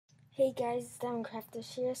Hey guys, it's Minecraft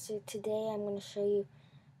here. So today I'm going to show you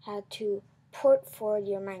how to port forward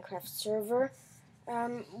your Minecraft server.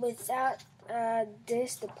 Without the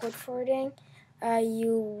port forwarding,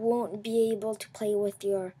 you won't be able to play with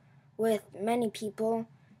many people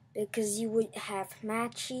because you would have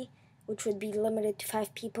HAMACHI, which would be limited to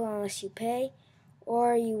 5 people unless you pay,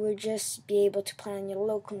 or you would just be able to play on your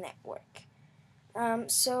local network.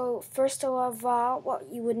 So first of all,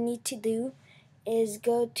 what you would need to do is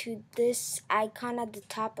go to this icon at the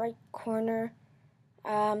top right corner,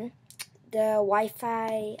 the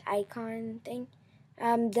Wi-Fi icon thing.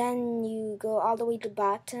 Then you go all the way to the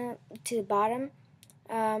bottom,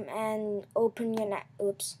 and open your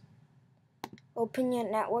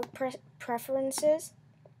network preferences,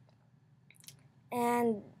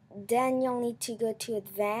 and then you'll need to go to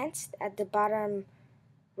advanced at the bottom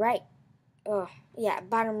right.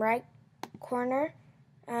 Bottom right corner.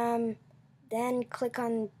 Then click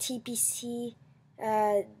on TPC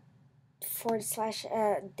 /-IP.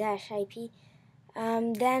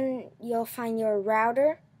 Then you'll find your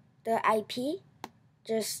router, the IP.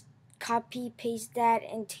 Just copy paste that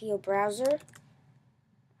into your browser.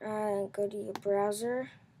 Go to your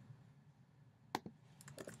browser,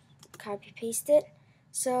 copy paste it.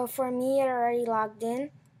 So for me, it already logged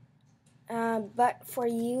in, but for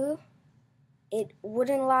you, it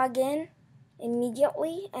wouldn't log in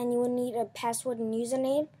immediately, and you will need a password and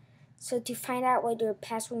username. So to find out what your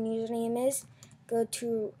password and username is, go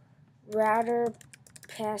to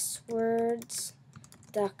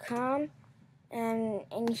routerpasswords.com, and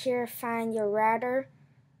in here find your router,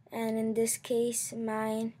 and in this case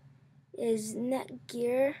mine is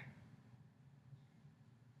netgear.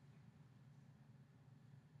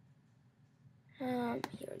 Here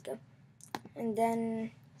we go. And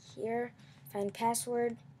then here find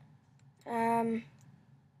password,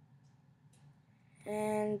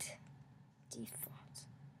 and default.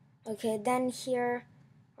 Okay, then here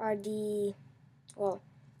are the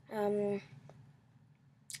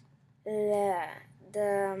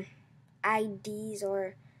the IDs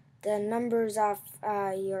or the numbers of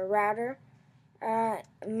your router.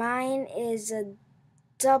 Mine is a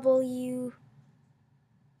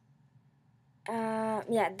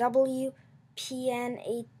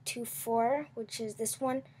WPN824, which is this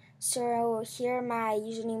one. So here my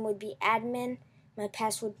username would be admin, my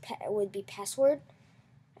password would be password.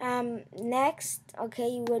 Next, okay,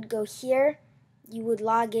 you would go here, you would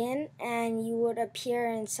log in, and you would appear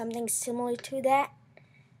in something similar to that,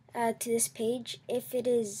 to this page. If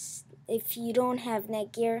you don't have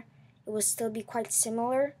Netgear, it will still be quite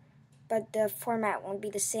similar, but the format won't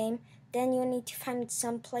be the same. Then you'll need to find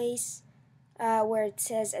some place where it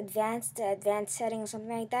says advanced setting or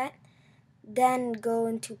something like that. Then go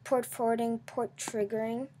into port forwarding, port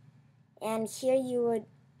triggering, and here you would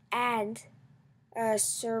add a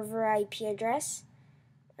server IP address.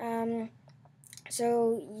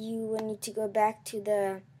 So you will need to go back to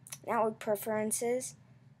the network preferences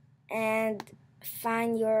and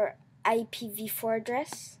find your IPv4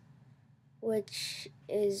 address, which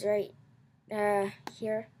is right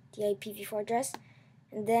here, the IPv4 address.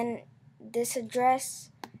 And then this address,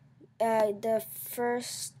 the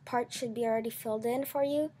first part should be already filled in for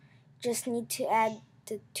you. Just need to add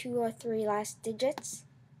the 2 or 3 last digits,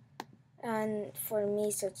 and for me,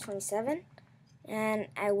 so it's 27, and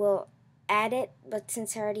I will add it, but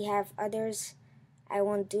since I already have others, I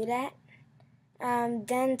won't do that.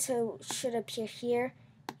 Then so should appear here.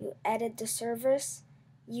 You edit the servers.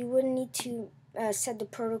 You would need to set the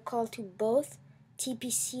protocol to both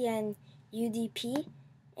TPC and UDP,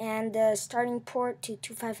 and the starting port to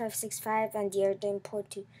 25565 and the ending port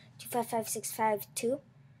to 25565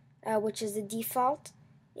 which is the default.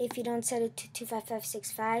 If you don't set it to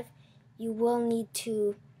 25565, you will need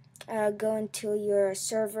to go into your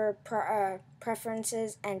server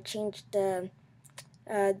preferences and change the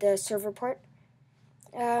server port.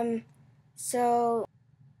 Oh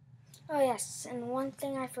yes, and one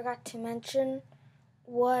thing I forgot to mention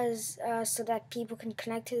was so that people can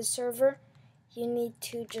connect to the server, you need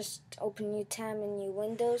to just open new tab in new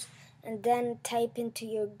Windows and then type into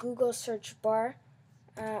your Google search bar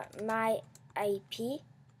my IP,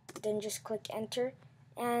 then just click enter,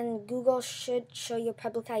 and Google should show your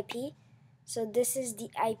public IP. So this is the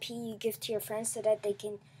IP you give to your friends so that they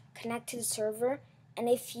can connect to the server. And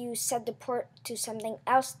if you set the port to something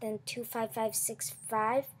else than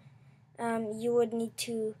 25565, you would need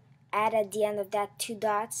to add at the end of that 2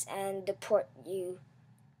 dots and the port you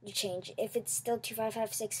change. If it's still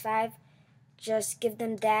 25565, just give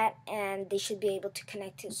them that and they should be able to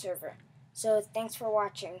connect to the server. So thanks for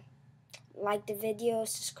watching. Like the video,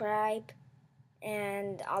 subscribe,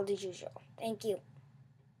 and all the usual. Thank you.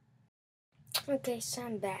 Okay, so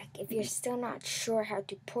I'm back. If you're still not sure how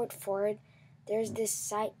to port forward, there's this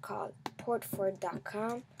site called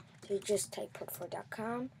portforward.com. So you just type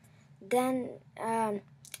portforward.com. Then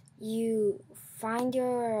you find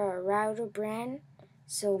your router brand.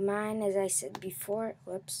 So mine, as I said before,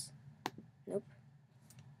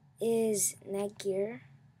 is Netgear.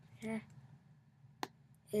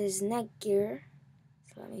 Is Netgear.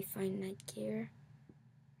 So let me find Netgear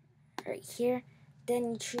right here.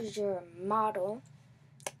 Then you choose your model,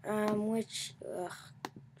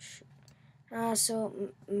 so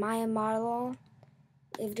my model.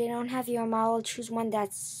 If they don't have your model, choose one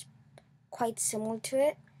that's quite similar to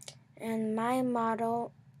it. And my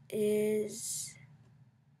model is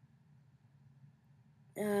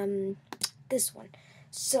this one.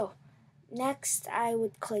 So next I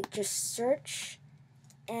would click just search,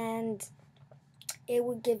 and it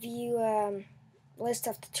would give you a list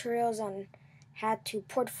of tutorials on how to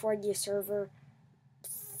port forward your server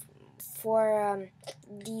for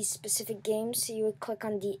these specific games. So you would click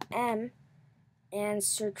on the M and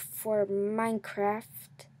search for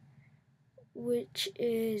Minecraft, which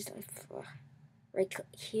is right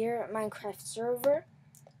here, Minecraft server.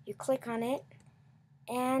 You click on it,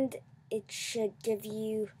 and it should give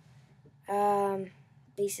you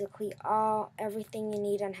basically everything you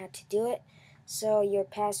need on how to do it. So your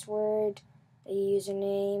password, the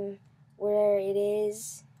username, where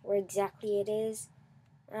exactly it is,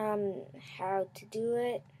 how to do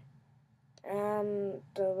it,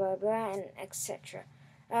 blah blah blah, and etc.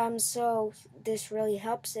 So this really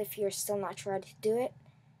helps if you're still not sure how to do it.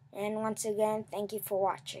 And once again, thank you for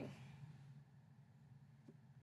watching.